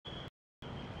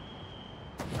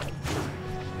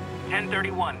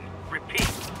1031. Repeat.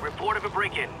 Report of a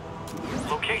break-in.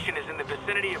 Location is in the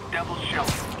vicinity of Devil's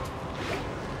Shelter.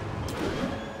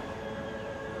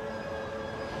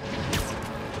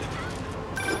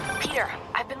 Peter,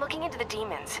 I've been looking into the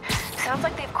demons. Sounds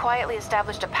like they've quietly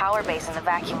established a power base in the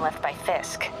vacuum left by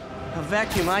Fisk. A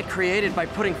vacuum I created by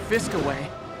putting Fisk away.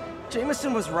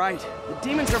 Jameson was right. The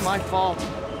demons are my fault.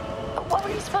 What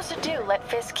were you supposed to do? Let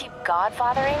Fisk keep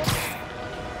godfathering?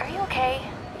 Are you okay?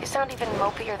 You sound even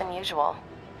mopier than usual.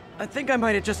 I think I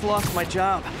might have just lost my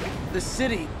job. The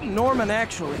city, Norman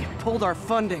actually, pulled our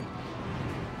funding.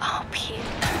 Oh, Pete.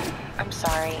 I'm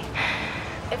sorry.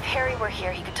 If Harry were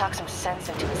here, he could talk some sense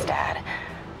into his dad.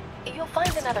 You'll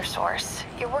find another source.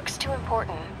 Your work's too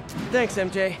important. Thanks,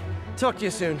 MJ. Talk to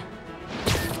you soon.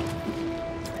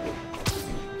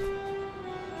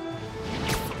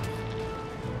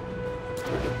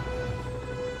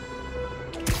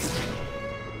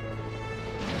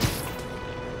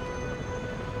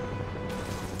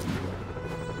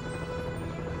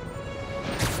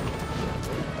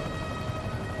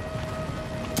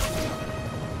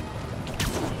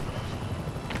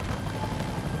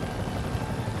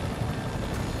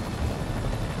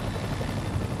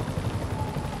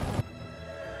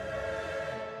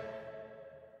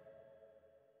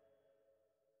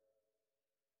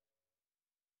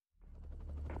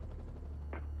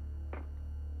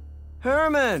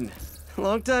 Herman!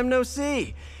 Long time no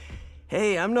see.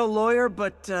 Hey, I'm no lawyer,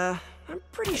 but, I'm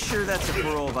pretty sure that's a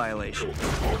parole violation.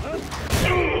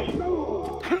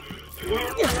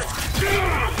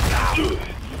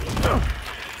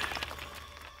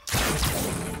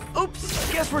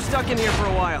 Oops, guess we're stuck in here for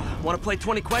a while. Want to play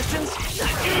 20 questions?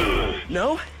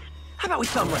 No? How about we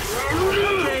thumb wrestle?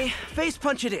 Okay, face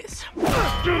punch it is.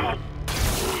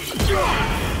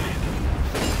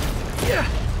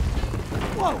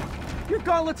 Whoa! Your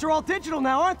gauntlets are all digital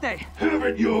now, aren't they? Have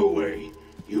it your way.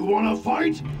 You wanna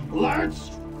fight? Let's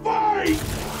fight!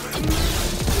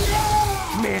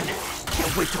 Man,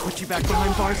 can't wait to put you back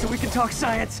behind bars so we can talk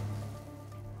science.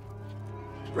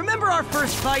 Remember our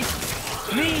first fight?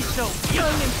 Me so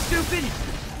young and stupid,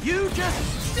 you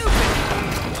just stupid.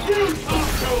 You talk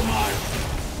so much!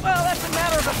 Well, that's a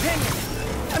matter of opinion.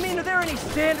 I mean, are there any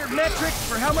standard metrics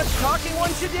for how much talking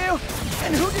one should do?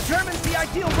 And who determines the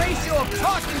ideal ratio of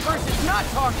talking versus not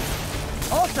talking?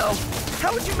 Also,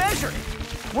 how would you measure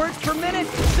it? Words per minute?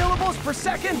 Syllables per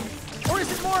second? Or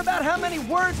is it more about how many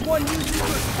words one uses to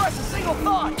express a single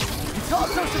thought? It's all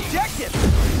so subjective.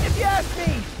 If you ask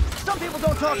me, some people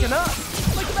don't talk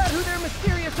enough. Like about who their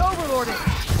mysterious overlord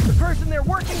is. The person they're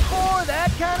working for,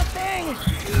 that kind of thing.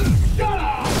 Shut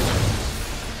up!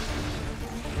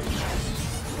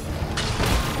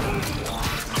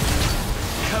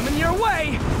 Coming your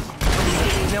way!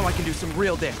 Now I can do some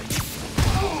real damage.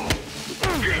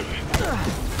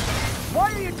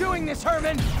 Why are you doing this,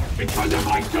 Herman? Because if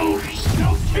I don't,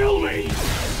 they'll kill me!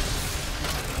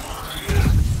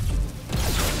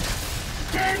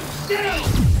 Stand still!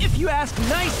 If you ask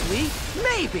nicely,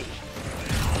 maybe.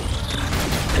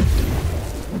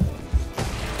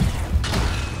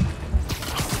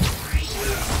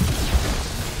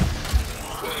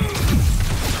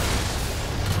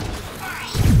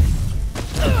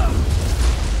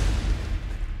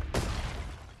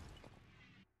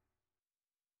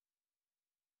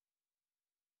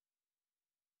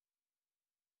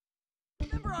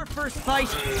 Remember our first fight?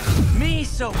 Me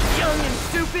so young and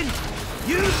stupid,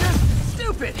 you just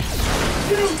stupid.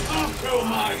 You talk so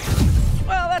much!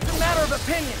 Well, that's a matter of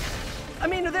opinion. I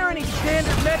mean, are there any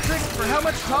standard metrics for how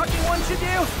much talking one should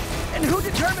do? And who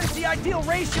determines the ideal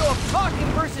ratio of talking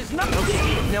versus not?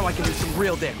 Okay, now I can do some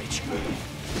real damage.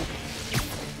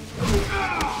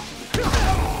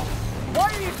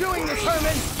 Why are you doing this,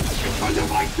 Herman? Because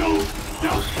if I don't,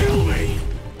 they'll kill me!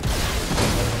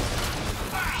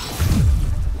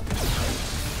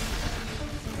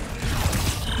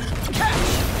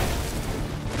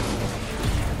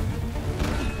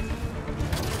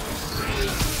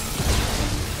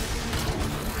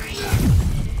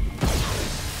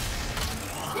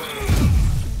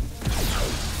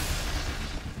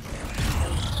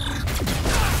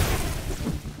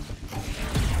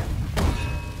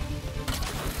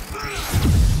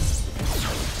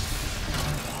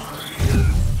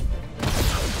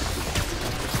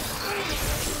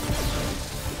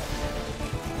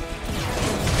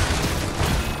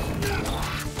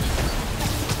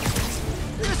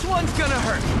 One's gonna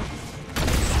hurt.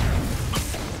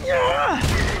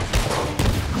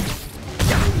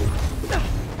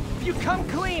 If you come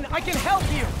clean, I can help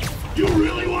you. You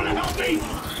really want to help me?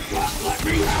 Just let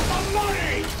me have the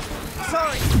money!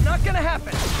 Sorry, not gonna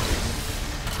happen.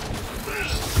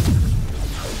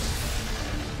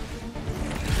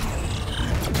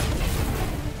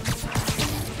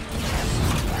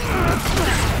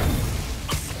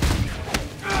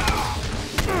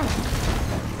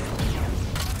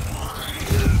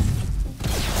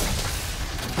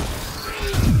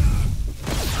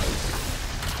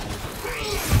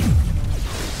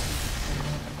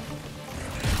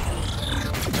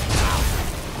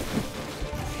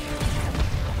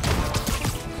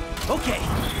 Okay,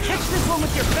 catch this one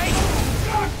with your face!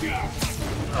 Gotcha!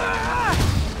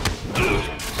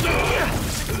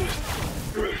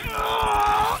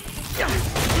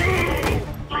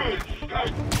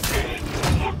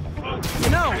 You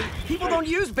know, people don't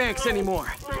use banks anymore.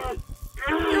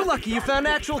 You're lucky you found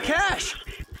actual cash.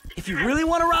 If you really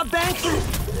want to rob banks,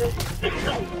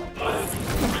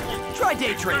 try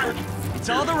day trading. It's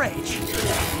all the rage.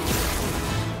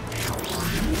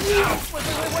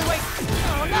 Wait.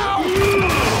 Oh, no!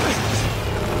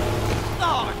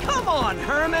 Oh, come on,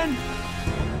 Herman!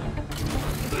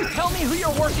 You tell me who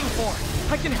you're working for.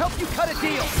 I can help you cut a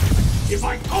deal. If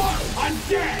I talk, I'm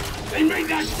dead! They made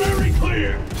that very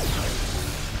clear!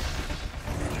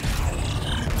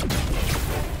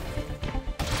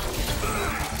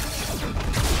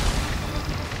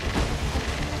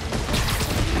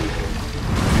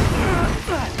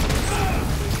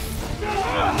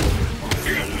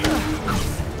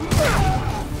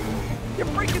 You're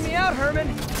freaking me out, Herman.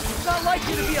 It's not like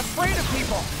you to be afraid of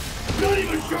people. Not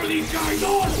even sure these guys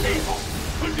are people!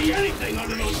 Could be anything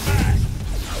under those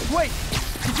masks! Wait,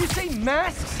 did you say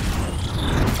masks?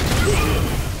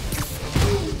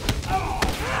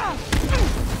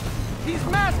 These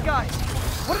mask guys,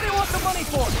 what do they want the money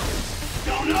for?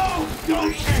 Don't know!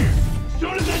 Don't care! As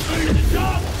soon as I finish the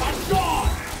job, I'm gone!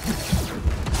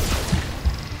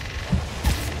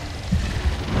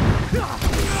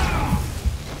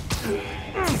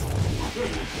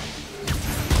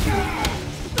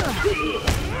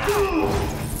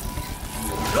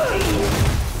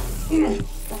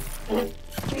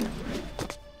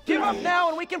 Give up now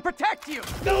and we can protect you!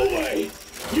 No way!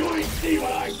 You ain't see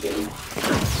what I see!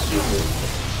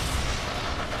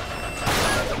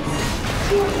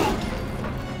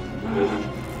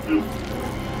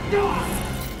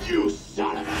 You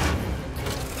son of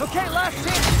a... Okay, last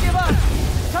chance to give up.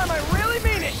 This time I really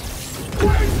mean it!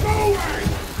 We're going!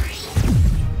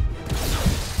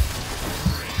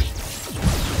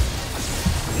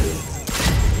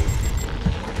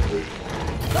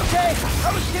 Okay,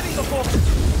 I was kidding before.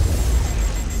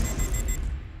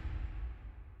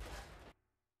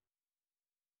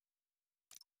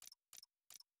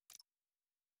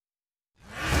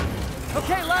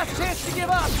 Okay, last chance to give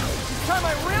up. This time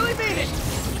I really mean it.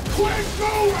 We're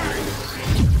going!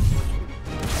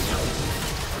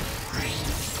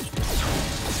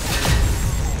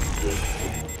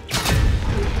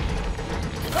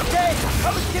 Okay,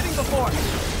 I was kidding before.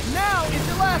 Now is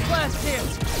your last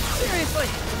chance. Seriously.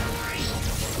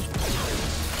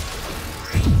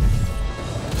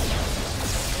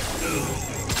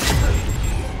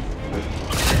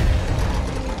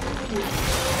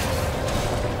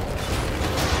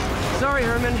 Sorry,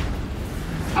 Herman.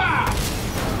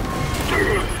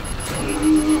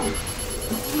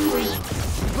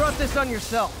 You brought this on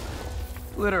yourself.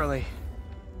 Literally.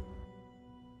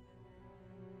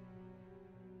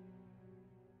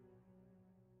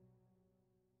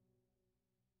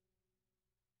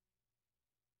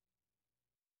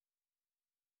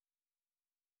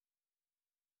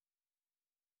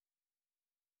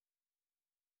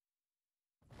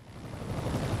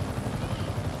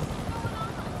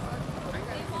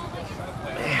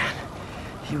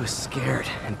 He was scared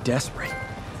and desperate.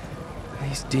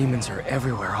 These demons are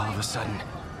everywhere all of a sudden.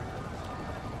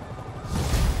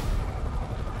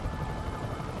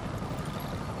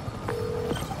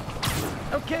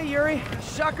 Okay, Yuri.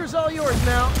 Shocker's all yours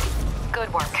now.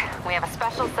 Good work. We have a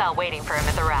special cell waiting for him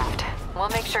at the raft. We'll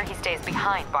make sure he stays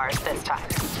behind bars this time.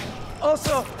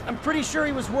 Also, I'm pretty sure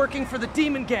he was working for the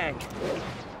Demon Gang.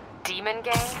 Demon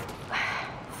Gang?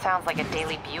 Sounds like a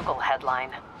Daily Bugle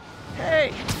headline.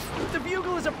 Hey, the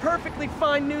Bugle is a perfectly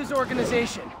fine news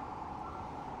organization.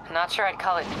 Not sure I'd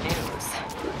call it news.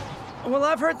 Well,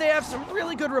 I've heard they have some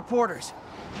really good reporters.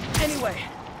 Anyway,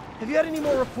 have you had any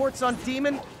more reports on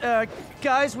demon,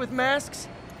 guys with masks?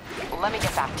 Let me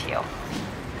get back to you.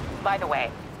 By the way,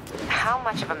 how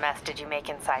much of a mess did you make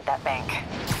inside that bank?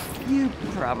 You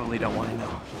probably don't want to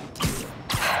know.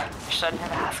 Shouldn't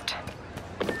have asked.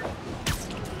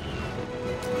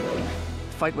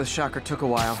 Fight with Shocker took a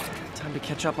while. Time to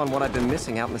catch up on what I've been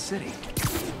missing out in the city.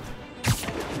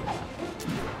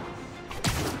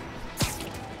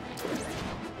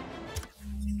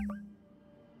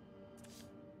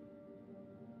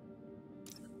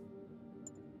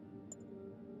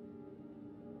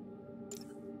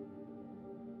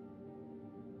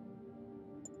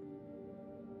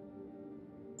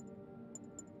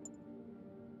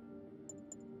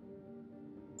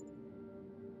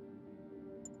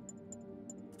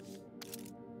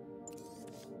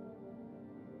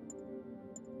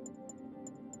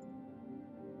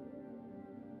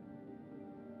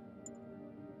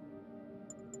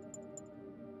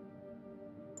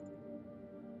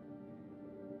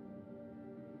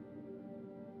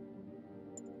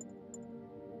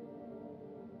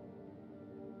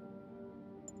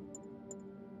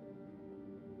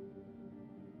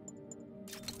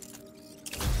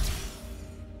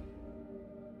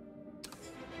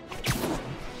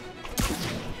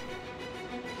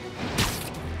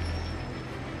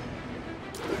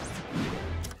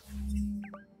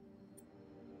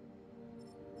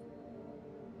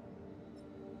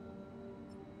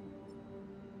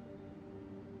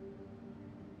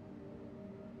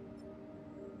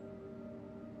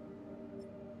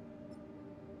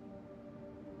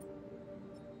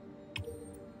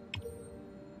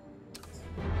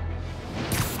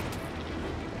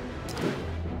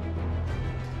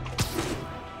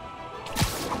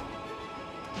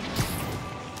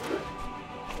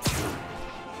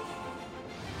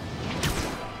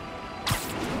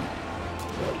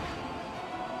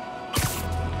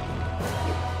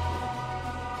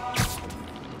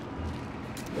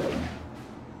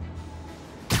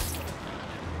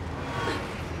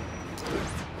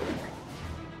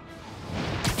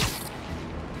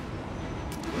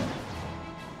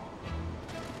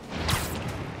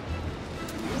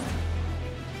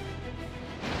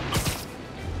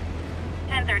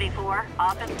 34,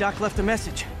 office. Doc left a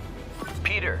message.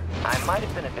 Peter, I might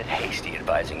have been a bit hasty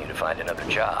advising you to find another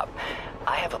job.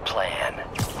 I have a plan.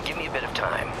 Give me a bit of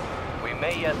time. We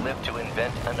may yet live to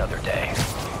invent another day.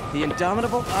 The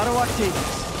indomitable Otto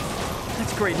Octavius.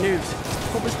 That's great news.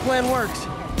 Hope his plan works.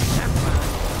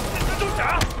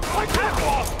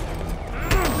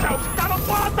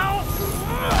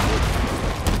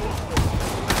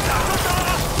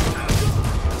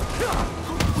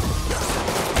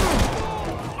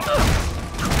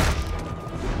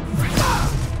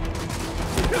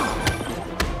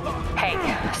 Hey,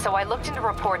 so I looked into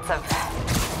reports of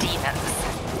demons.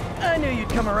 I knew you'd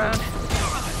come around.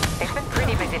 They've been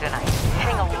pretty busy tonight,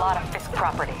 hitting a lot of Fisk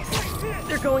properties.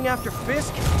 They're going after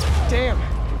Fisk? Damn.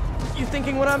 You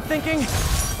thinking what I'm thinking?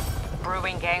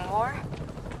 Brewing gang war?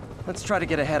 Let's try to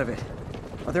get ahead of it.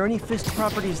 Are there any Fisk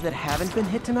properties that haven't been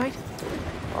hit tonight?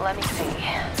 Let me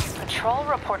see. Patrol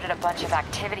reported a bunch of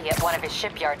activity at one of his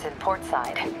shipyards in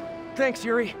Portside. Thanks,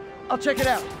 Yuri. I'll check it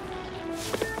out.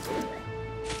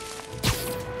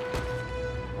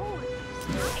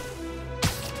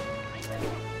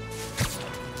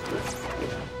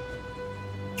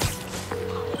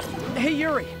 Hey,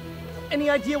 Yuri. Any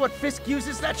idea what Fisk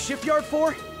uses that shipyard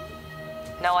for?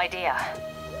 No idea.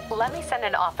 Let me send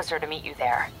an officer to meet you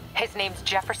there. His name's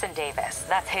Jefferson Davis.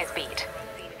 That's his beat.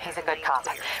 He's a good cop.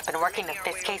 Been working the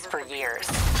Fisk case for years.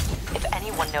 If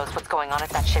anyone knows what's going on at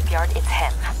that shipyard, it's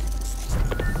him.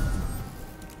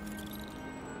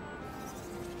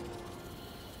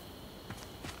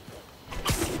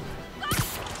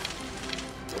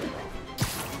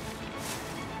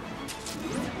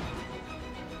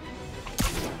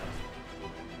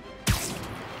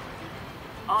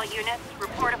 All units,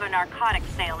 report of a narcotics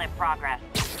sale in progress.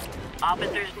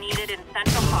 Officers needed in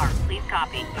Central Park. Please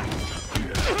copy.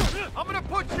 I'm gonna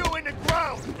put you in the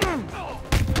ground!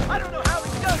 I don't know how he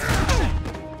does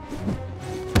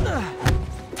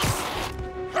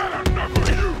Had enough of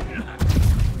you!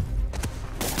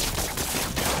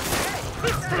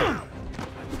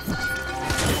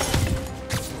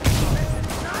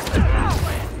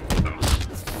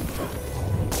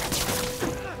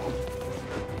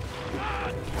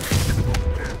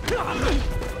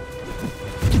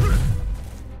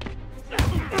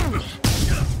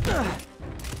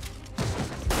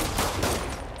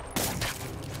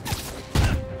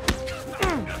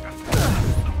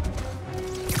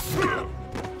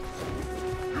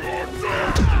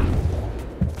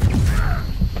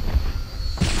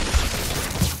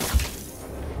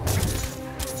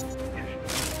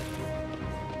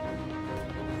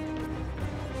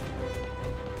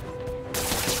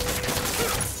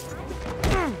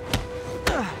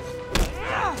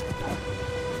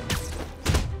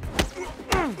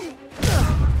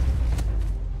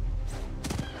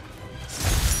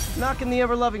 Knocking the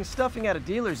ever-loving stuffing out of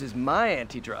dealers is my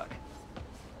anti-drug.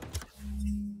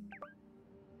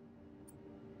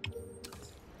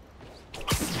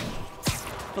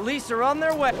 Police are on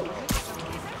their way.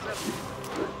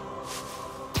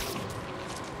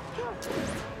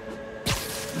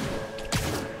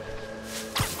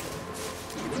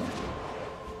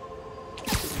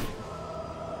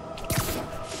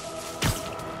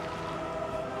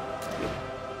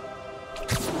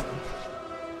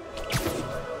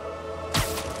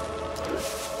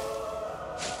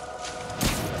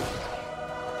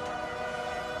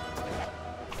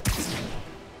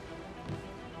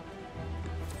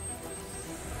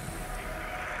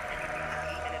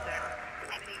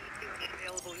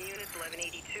 Available units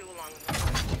 1182 along the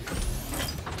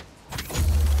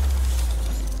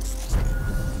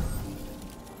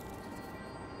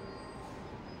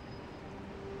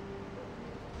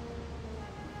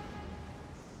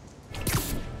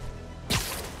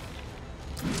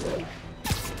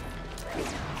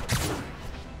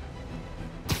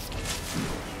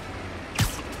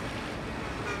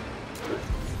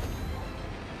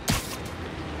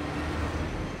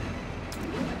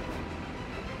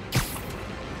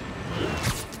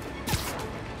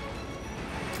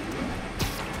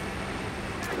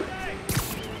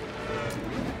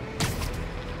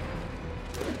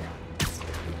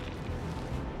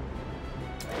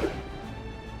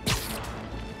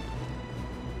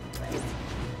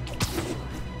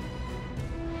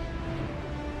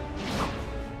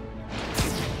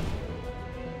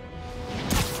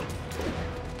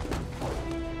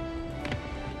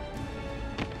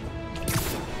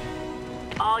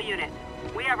All units,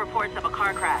 we have reports of a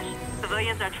car crash.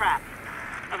 Civilians are trapped.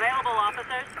 Available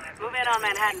officers, move in on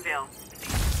Manhattanville.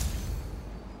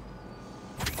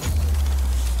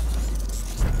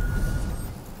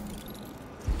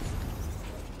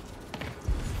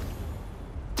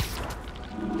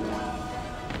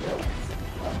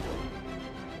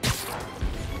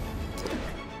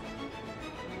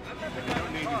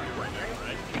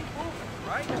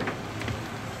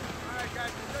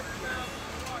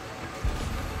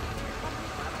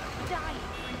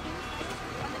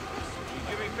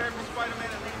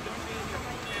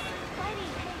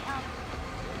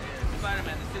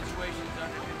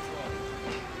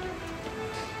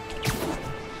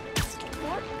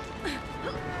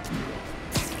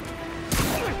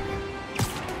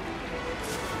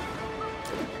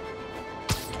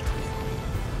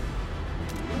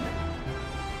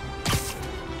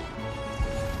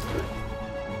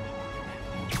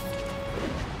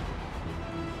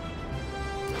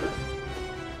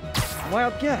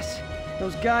 Wild guess.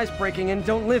 Those guys breaking in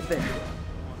don't live there. If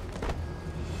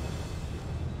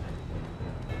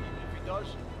he does,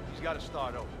 he's got to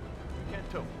start over. We can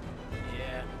too.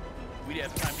 Yeah, we'd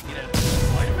have time to get out of this.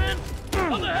 Spider-Man?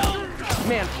 What the hell?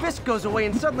 Man, Fisk goes away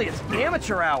and suddenly it's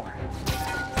amateur hour.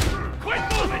 Quit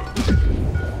moving!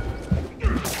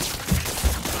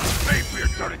 Pay for your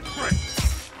dirty trick!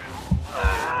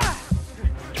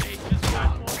 Hey, just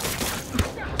got more.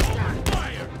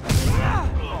 Fire!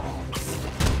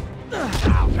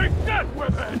 Take that,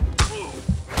 weapon!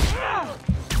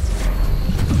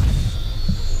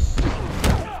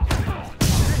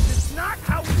 This is not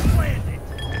how we planned it!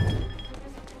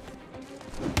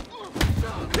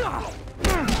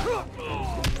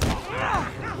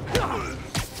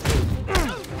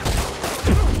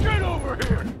 Get over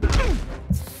here!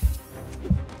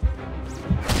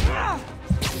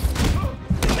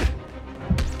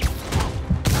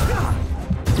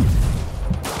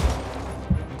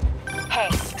 Hey,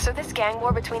 so this gang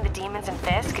war between the demons and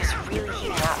Fisk is really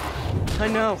heating up. I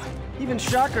know. Even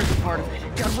Shocker's a part of it.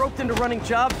 Got roped into running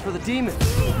jobs for the demons.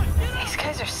 These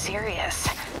guys are serious.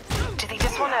 Do they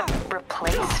just want to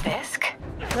replace Fisk?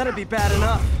 That'd be bad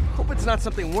enough. Hope it's not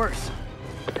something worse.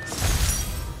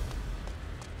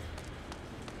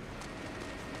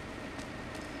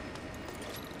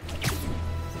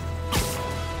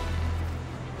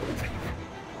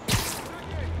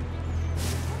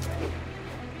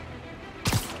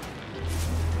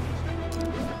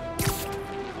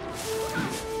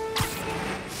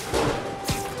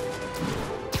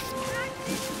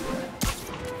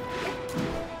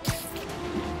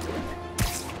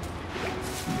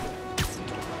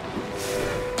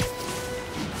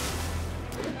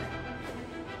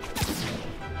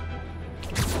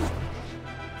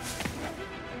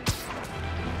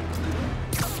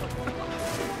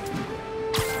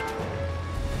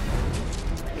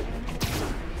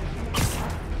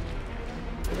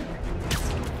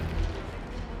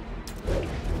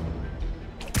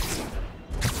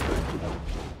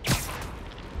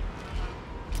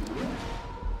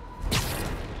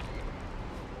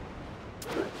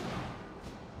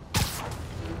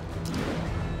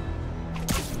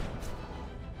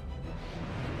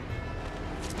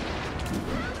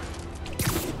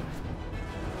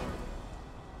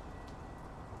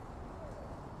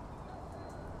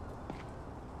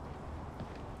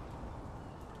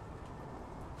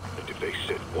 If they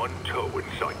set one toe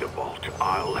inside the vault,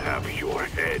 I'll have your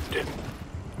head.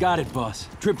 Got it, boss.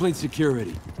 Tripling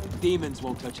security. Demons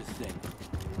won't touch a thing.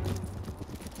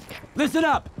 Listen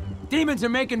up! Demons are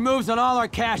making moves on all our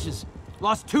caches.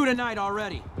 Lost 2 tonight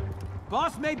already.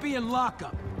 Boss may be in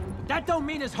lockup, but that don't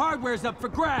mean his hardware's up for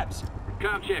grabs.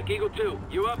 Com check, Eagle 2,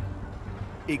 you up?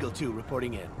 Eagle 2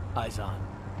 reporting in. Eyes on.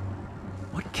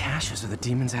 What caches are the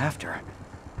demons after?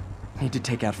 Need to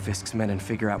take out Fisk's men and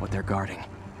figure out what they're guarding.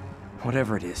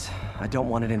 Whatever it is, I don't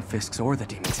want it in Fisk's or the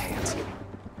demons' hands.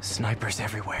 Snipers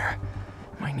everywhere.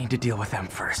 Might need to deal with them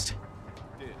first.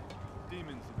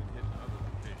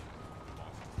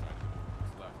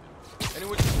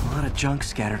 A lot of junk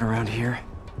scattered around here.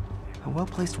 A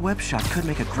well-placed web shot could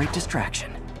make a great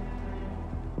distraction.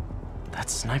 That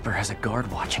sniper has a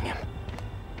guard watching him.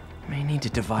 May need to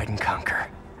divide and conquer.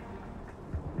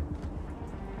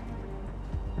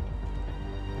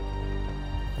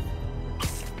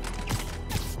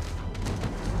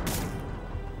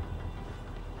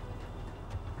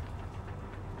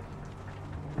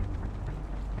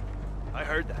 I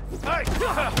heard that. Hey!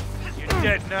 You're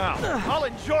dead now. I'll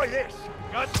enjoy this.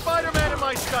 Got Spider-Man in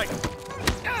my sights.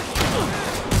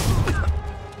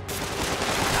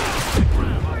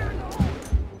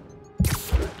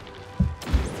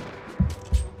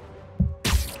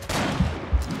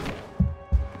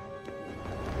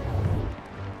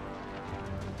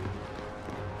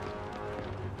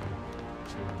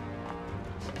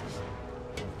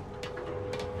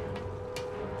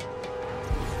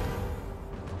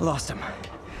 Lost him.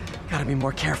 Gotta be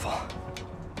more careful.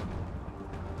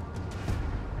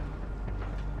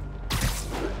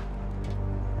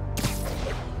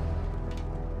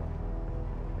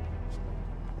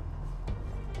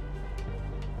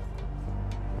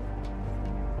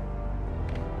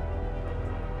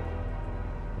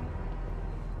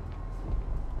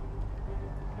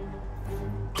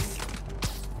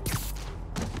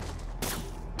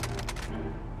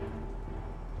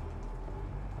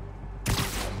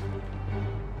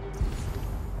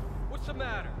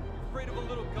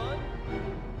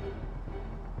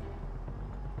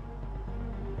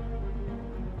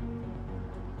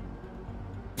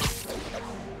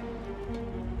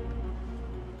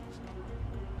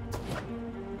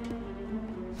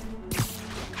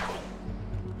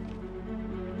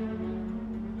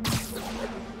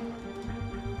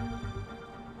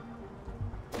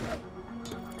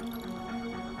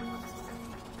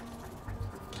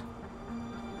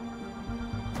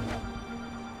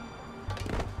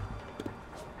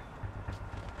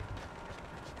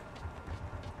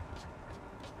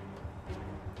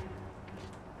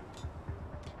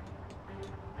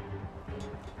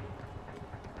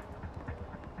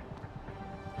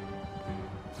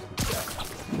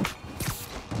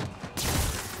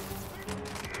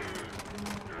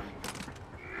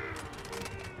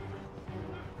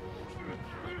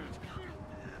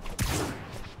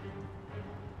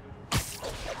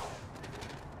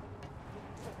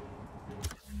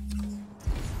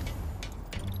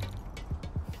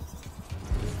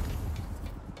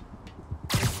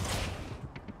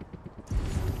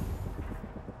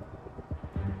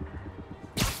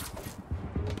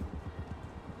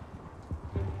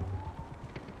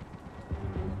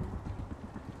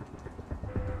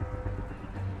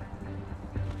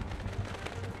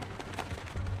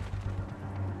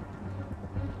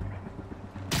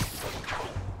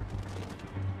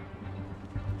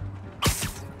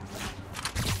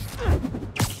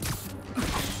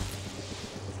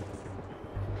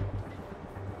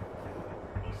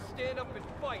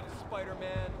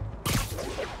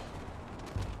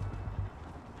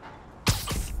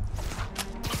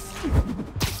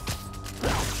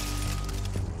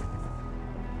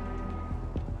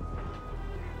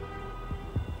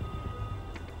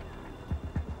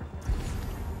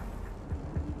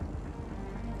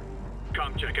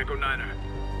 Com check, Echo Niner.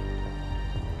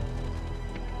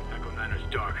 Echo Niner's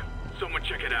dark. Someone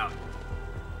check it out.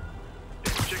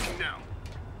 Checking now.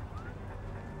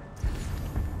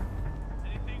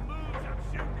 Anything moves, I'm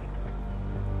shooting.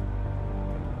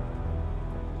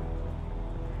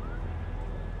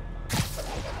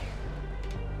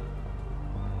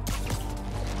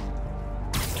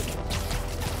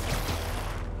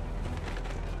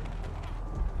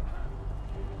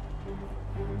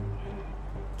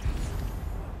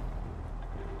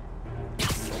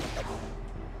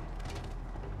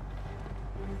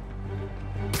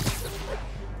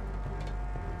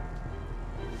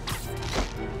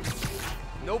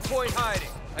 No point hiding.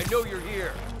 I know you're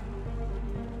here.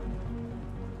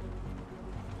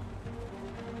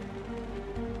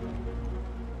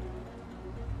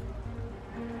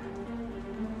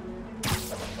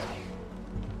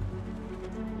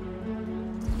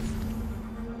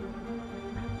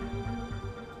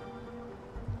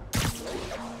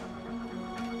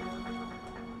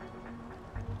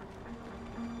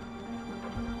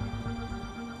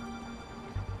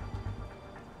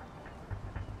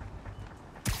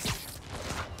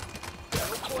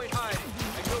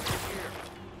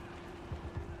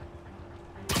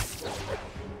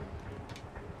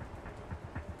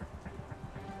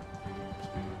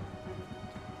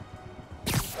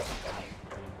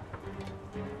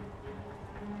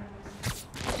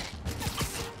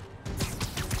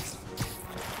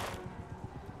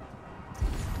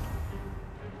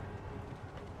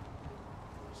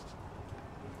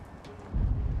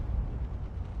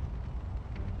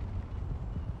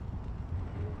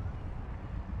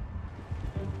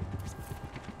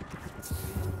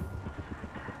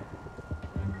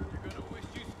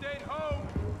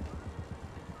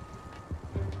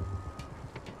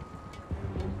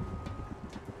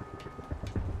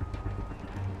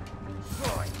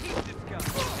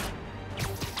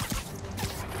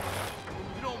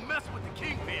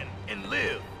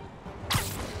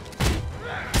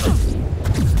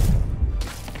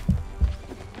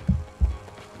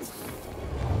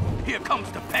 Here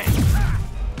comes the pain.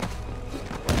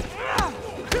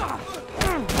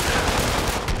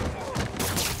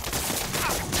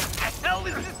 What the hell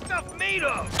is this stuff made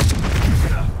of?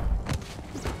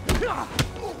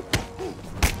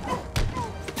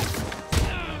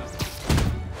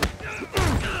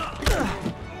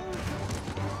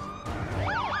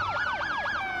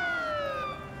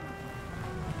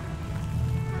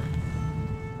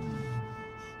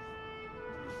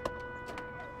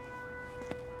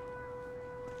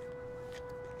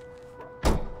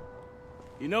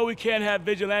 You know we can't have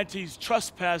vigilantes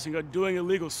trespassing or doing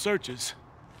illegal searches.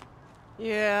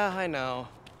 Yeah, I know.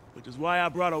 Which is why I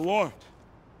brought a warrant.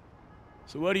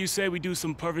 So what do you say we do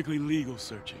some perfectly legal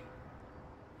searching?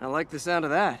 I like the sound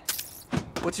of that.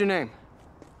 What's your name?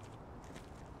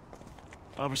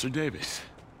 Officer Davis.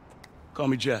 Call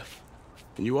me Jeff.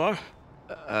 And you are?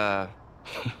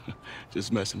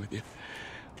 Just messing with you.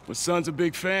 My son's a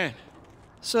big fan.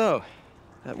 So,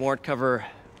 that warrant cover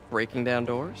breaking down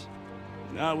doors?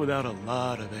 Not without a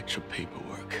lot of extra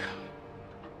paperwork.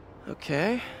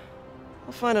 Okay.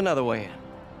 I'll find another way in.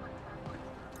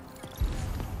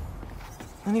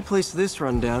 Any place this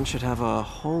rundown should have a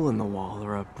hole in the wall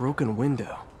or a broken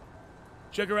window.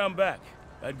 Check around back.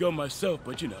 I'd go myself,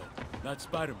 but you know, not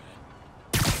Spider-Man.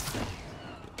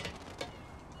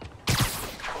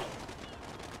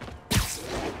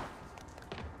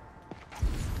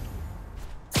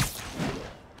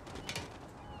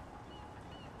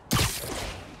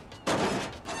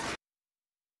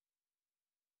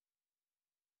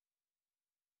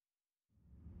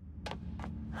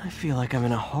 I feel like I'm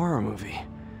in a horror movie.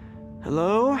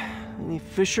 Hello? Any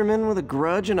fisherman with a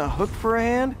grudge and a hook for a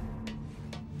hand?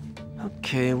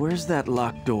 Okay, where's that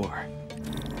locked door?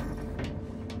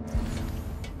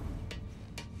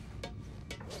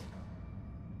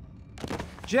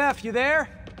 Jeff, you there?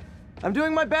 I'm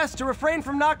doing my best to refrain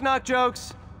from knock-knock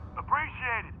jokes.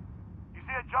 Appreciate it. You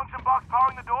see a junction box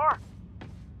powering the door?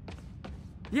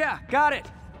 Yeah, got it.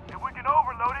 If we can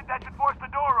overload it, that should force the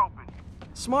door open.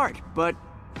 Smart, but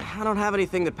I don't have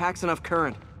anything that packs enough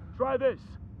current. Try this.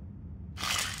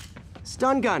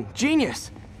 Stun gun,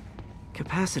 genius!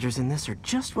 Capacitors in this are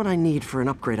just what I need for an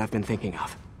upgrade I've been thinking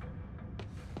of.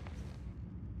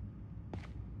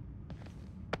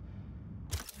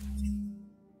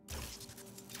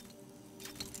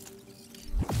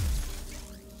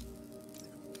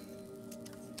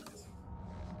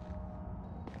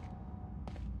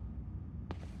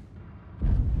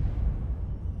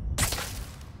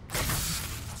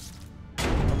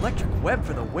 Electric web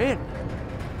for the win.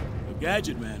 A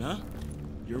gadget man, huh?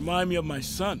 You remind me of my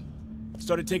son.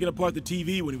 Started taking apart the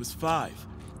TV when he was 5.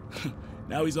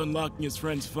 Now he's unlocking his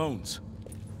friends' phones.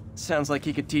 Sounds like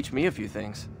he could teach me a few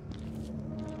things.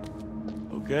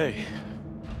 Okay.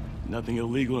 Nothing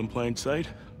illegal in plain sight?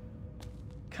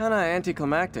 Kinda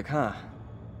anticlimactic, huh?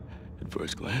 At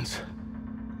first glance.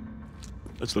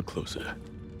 Let's look closer.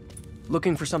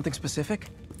 Looking for something specific?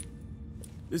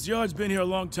 This yard's been here a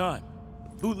long time.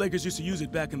 Bootleggers used to use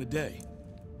it back in the day.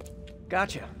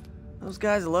 Gotcha. Those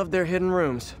guys love their hidden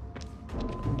rooms.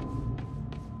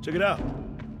 Check it out.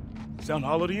 Sound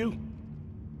hollow to you?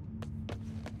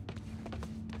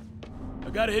 I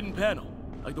got a hidden panel,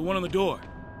 like the one on the door.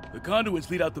 The conduits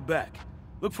lead out the back.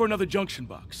 Look for another junction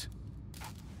box.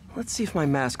 Let's see if my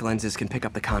mask lenses can pick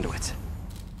up the conduits.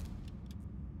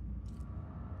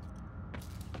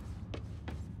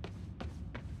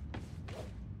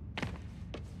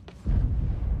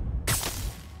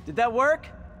 Did that work?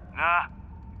 Nah.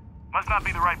 Must not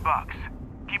be the right box.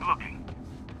 Keep looking.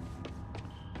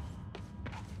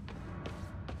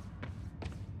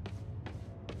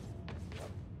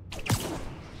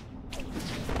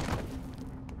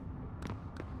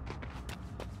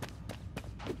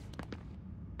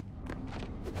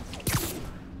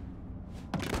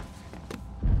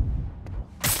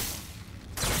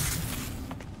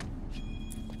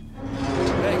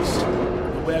 Thanks.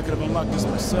 No way I could have unlocked this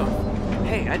myself.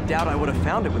 Hey, I doubt I would have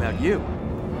found it without you.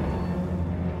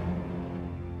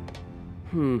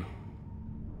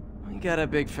 We got a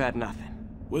big fat nothing.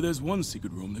 Well, there's one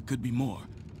secret room that could be more.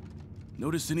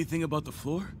 Notice anything about the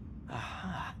floor?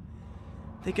 Aha.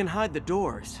 They can hide the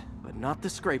doors, but not the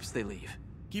scrapes they leave.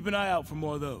 Keep an eye out for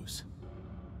more of those.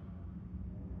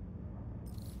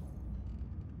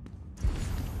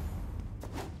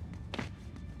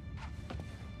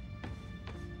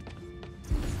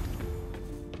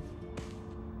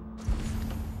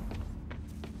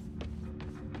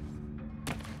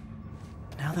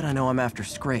 Now that I know I'm after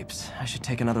scrapes, I should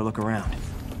take another look around.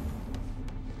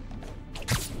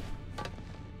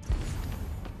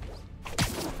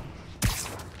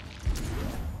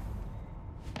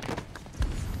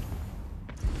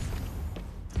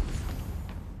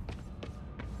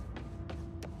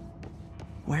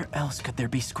 Where else could there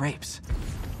be scrapes?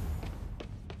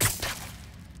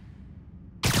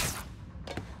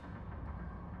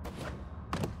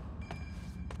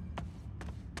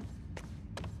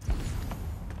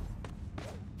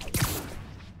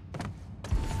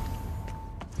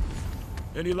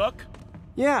 Any luck?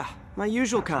 Yeah, my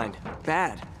usual kind.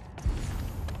 Bad.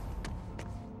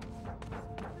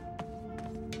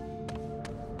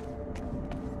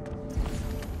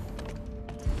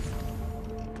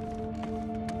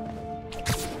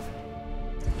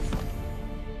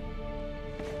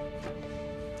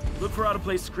 Look for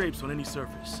out-of-place scrapes on any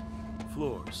surface.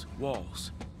 Floors,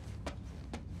 walls.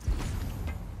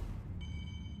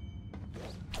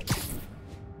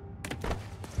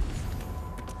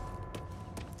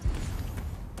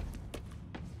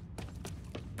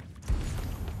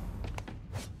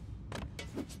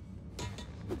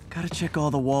 Gotta check all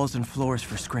the walls and floors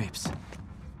for scrapes.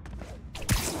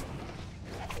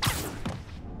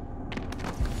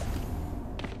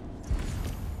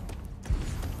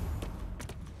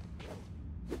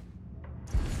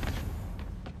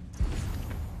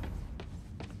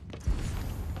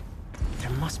 There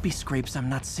must be scrapes I'm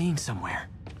not seeing somewhere.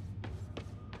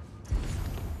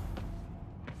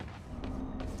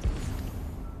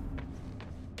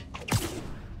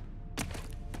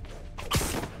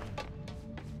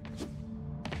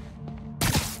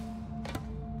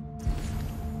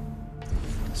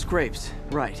 Scrapes,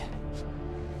 right.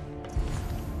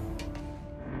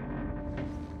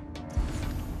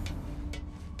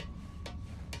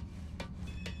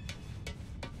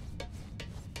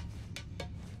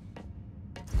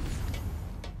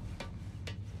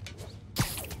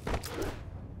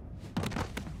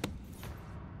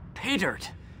 Pay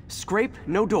dirt. Scrape,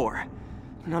 no door.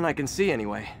 None I can see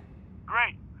anyway.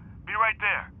 Great. Be right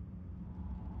there.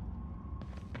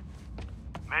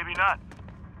 Maybe not.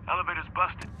 Elevator's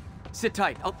busted. Sit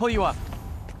tight, I'll pull you up.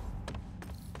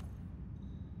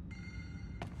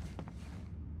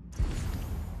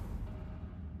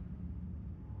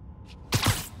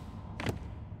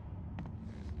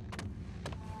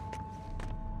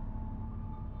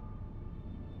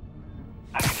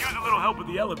 I could use a little help with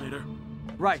the elevator.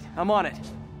 Right, I'm on it.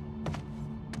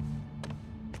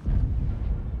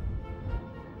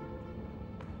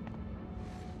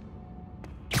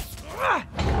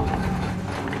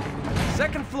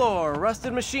 Second floor,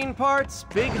 rusted machine parts,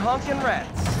 big honkin'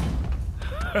 rats.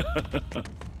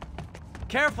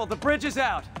 Careful, the bridge is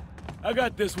out. I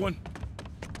got this one.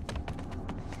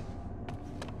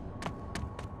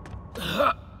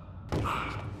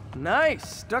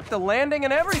 Nice. Stuck the landing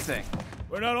and everything.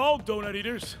 We're not all donut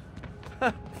eaters.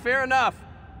 Fair enough.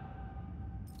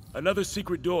 Another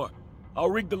secret door. I'll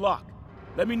rig the lock.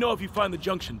 Let me know if you find the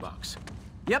junction box.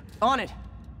 Yep, on it.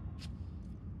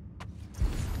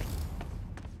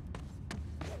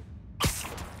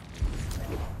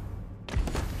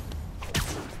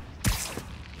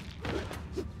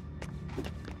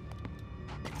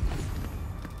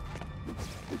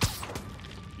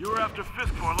 You were after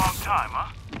Fisk for a long time,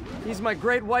 huh? He's my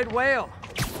great white whale.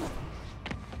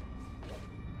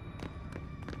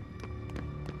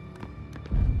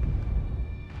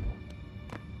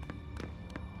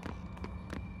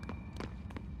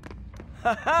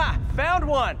 Haha! Found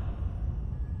one!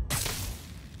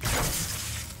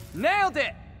 Nailed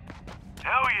it!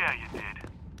 Hell yeah, you did.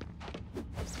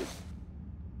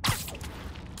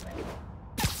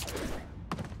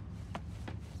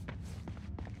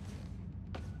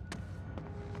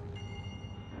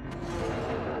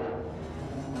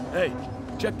 Hey,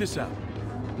 check this out.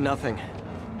 Nothing.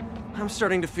 I'm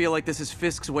starting to feel like this is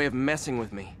Fisk's way of messing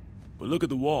with me. But look at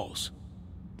the walls.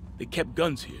 They kept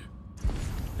guns here.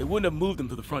 They wouldn't have moved them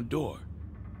to the front door.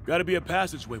 Gotta be a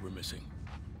passageway we're missing.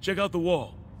 Check out the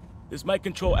wall. This might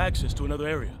control access to another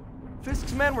area.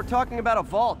 Fisk's men were talking about a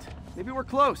vault. Maybe we're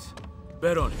close.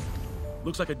 Bet on it.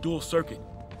 Looks like a dual circuit.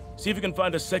 See if you can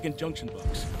find a second junction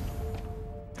box.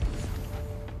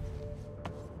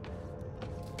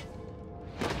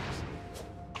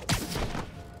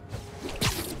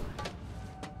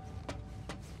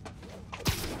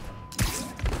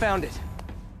 Found it.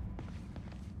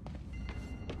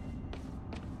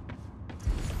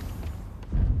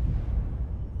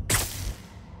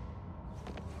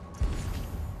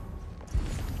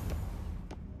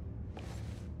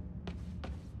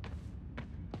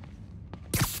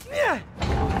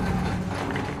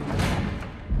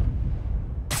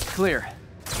 Clear.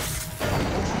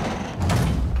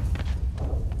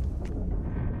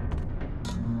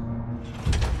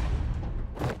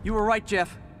 You were right,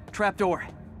 Jeff. Trapdoor.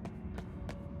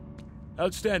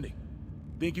 Outstanding.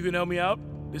 Think you can help me out?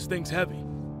 This thing's heavy.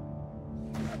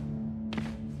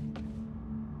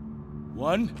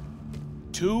 1,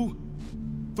 2,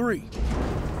 3.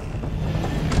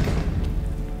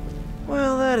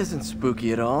 Well, that isn't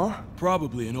spooky at all.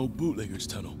 Probably an old bootlegger's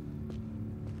tunnel.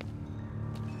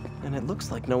 And it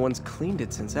looks like no one's cleaned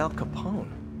it since Al Capone.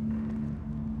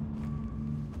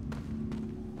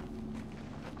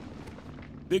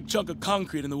 Big chunk of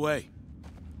concrete in the way.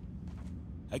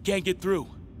 I can't get through.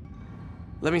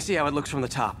 Let me see how it looks from the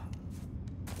top.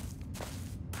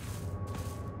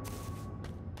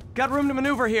 Got room to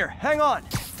maneuver here. Hang on.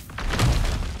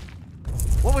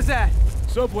 What was that?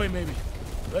 Subway, maybe.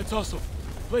 Let's hustle.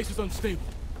 Place is unstable.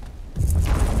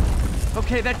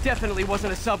 Okay, that definitely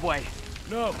wasn't a subway.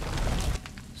 No.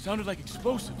 Sounded like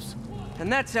explosives. And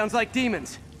that sounds like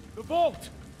demons. The vault!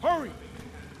 Hurry!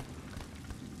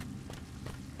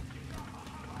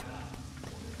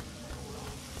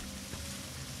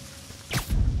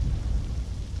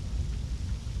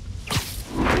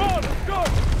 Come on, let's go!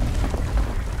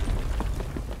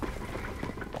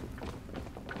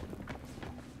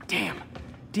 Damn.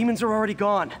 Demons are already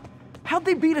gone. How'd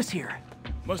they beat us here?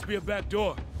 Must be a back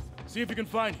door. See if you can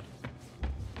find it.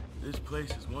 This place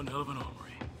is one hell of an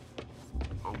armory.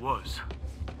 Or was.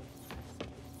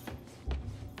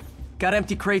 Got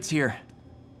empty crates here.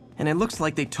 And it looks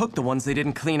like they took the ones they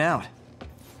didn't clean out.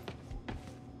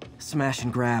 Smash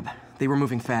and grab. They were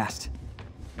moving fast.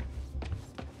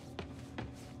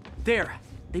 There.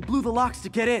 They blew the locks to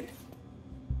get in.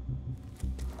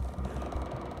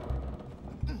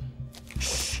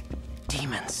 Shh.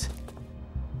 Demons.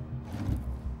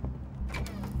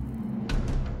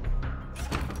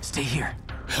 Stay here.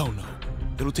 Hell no.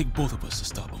 It'll take both of us to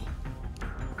stop them.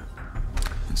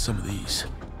 And some of these.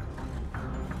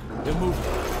 They're moving.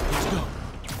 Let's go.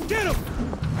 Get them!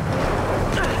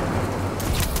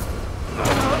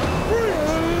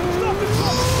 Stop the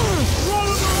trouble! Roll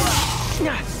them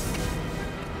around!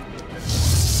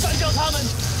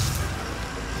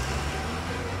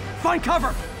 Find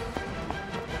cover!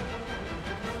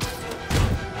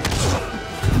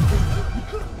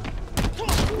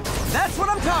 That's what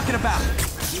I'm talking about!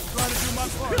 Just trying to do my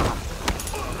part.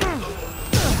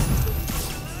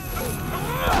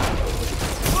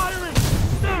 Firing!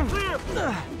 Stay clear!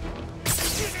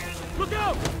 Look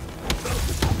out!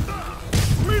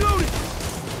 Reloading!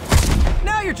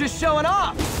 Now you're just showing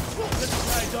off! Let's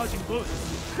try dodging bullets.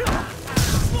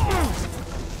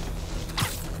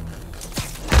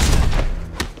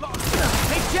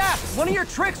 Hey, Jack! One of your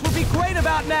tricks would be great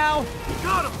about now!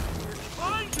 Got him!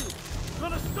 Behind you!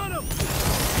 Gonna stun him!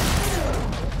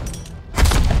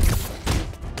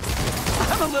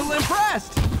 I'm a little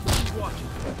impressed! Watch it.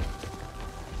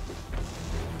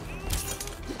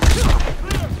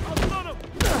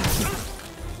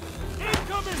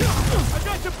 Incoming! I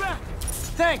got your back!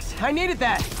 Thanks, I needed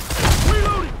that!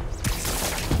 Reloading!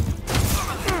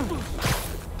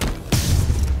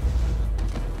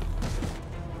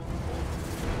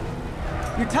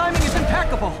 Your timing is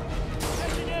impeccable!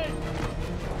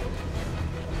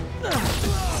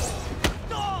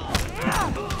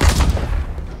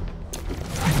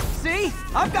 See?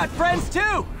 I've got friends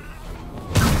too!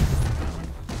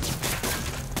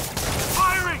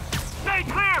 Firing! Stay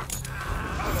clear!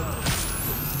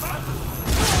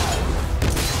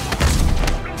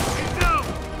 He's down!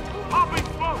 Popping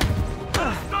smoke!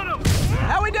 Stun him!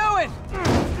 How we doing?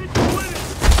 He's winning!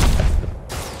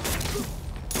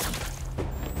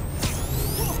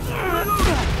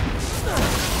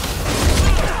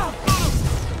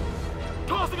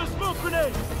 Tossing a smoke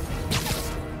grenade!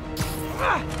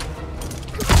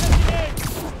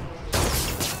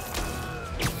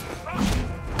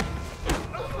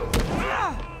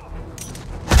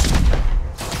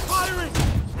 Firing!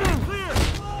 Stay clear!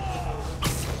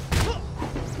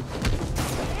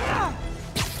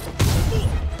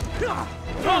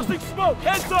 Tossing smoke!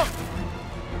 Heads up!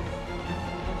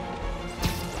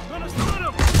 Gonna stun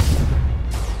him!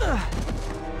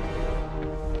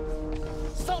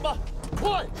 Selma!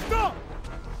 Quiet! Stop!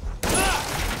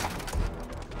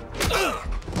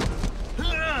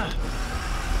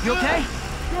 You okay?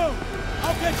 Go!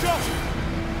 I'll catch up!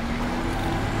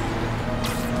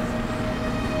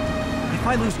 If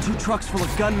I lose 2 trucks full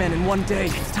of gunmen in one day,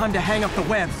 it's time to hang up the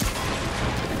webs.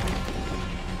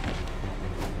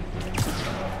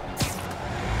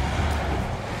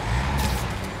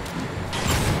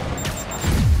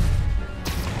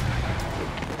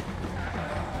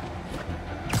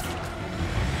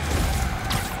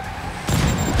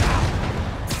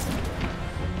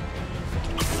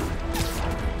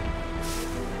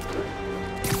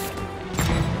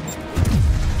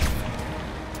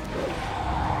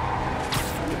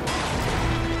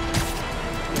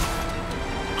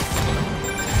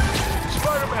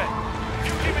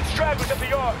 At the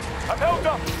yard. I'm held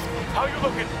up. How you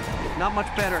looking? Not much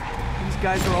better. These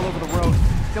guys are all over the road.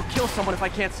 They'll kill someone if I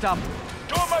can't stop them.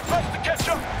 Doing my best to catch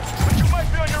up, but you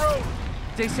might be on your own.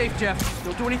 Stay safe, Jeff.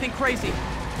 Don't do anything crazy.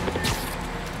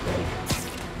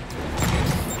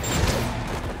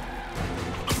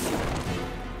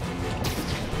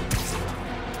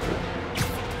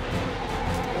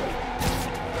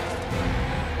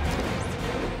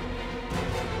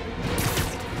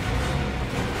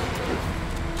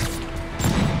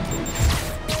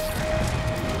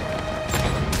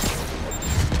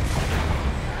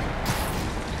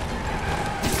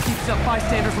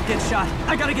 Bystanders will get shot.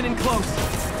 I gotta get in close.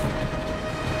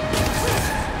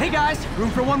 Hey guys, room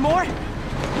for one more?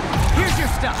 Here's your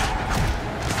stuff.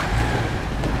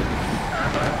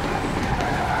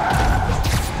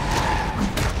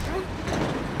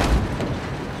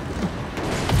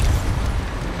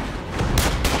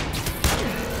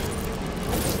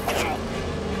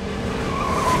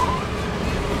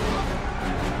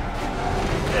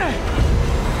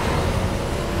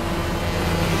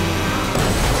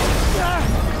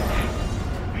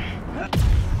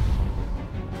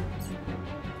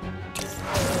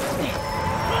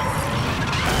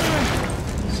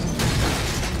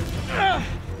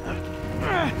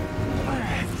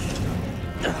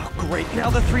 Great, now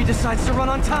the 3 decides to run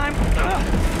on time.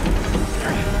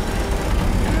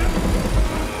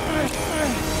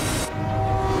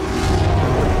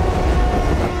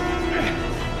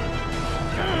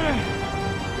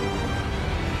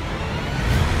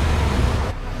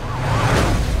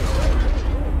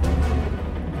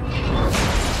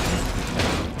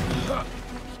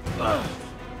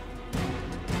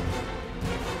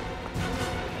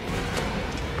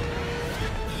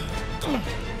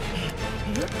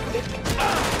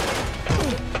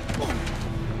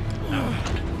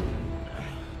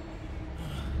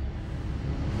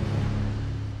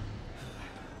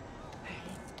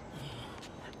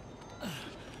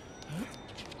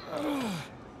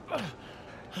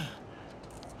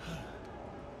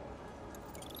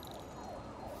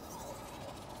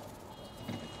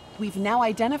 We've now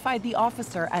identified the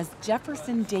officer as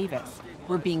Jefferson Davis.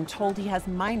 We're being told he has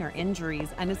minor injuries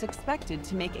and is expected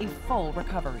to make a full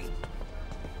recovery.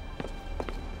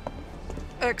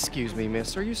 Excuse me,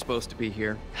 miss. Are you supposed to be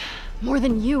here? More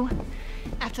than you.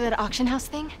 After that auction house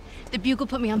thing, the Bugle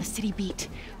put me on the city beat,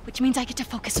 which means I get to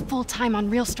focus full-time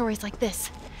on real stories like this.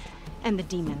 And the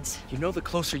demons. You know the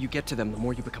closer you get to them, the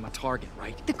more you become a target,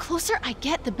 right? The closer I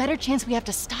get, the better chance we have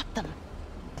to stop them.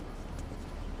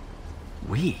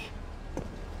 We?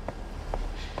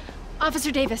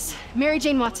 Officer Davis, Mary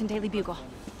Jane Watson, Daily Bugle.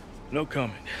 No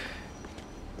comment.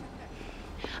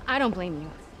 I don't blame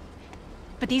you.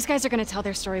 But these guys are gonna tell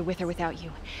their story with or without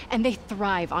you, and they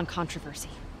thrive on controversy.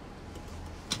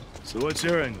 So what's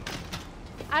your angle?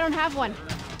 I don't have one.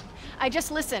 I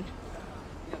just listen.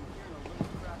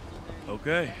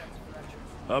 Okay.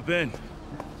 Hop in.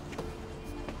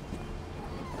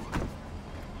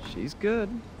 She's good.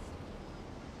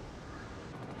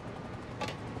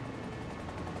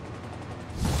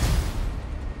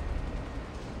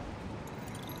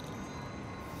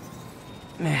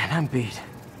 Man, I'm beat.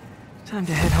 Time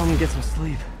to head home and get some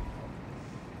sleep.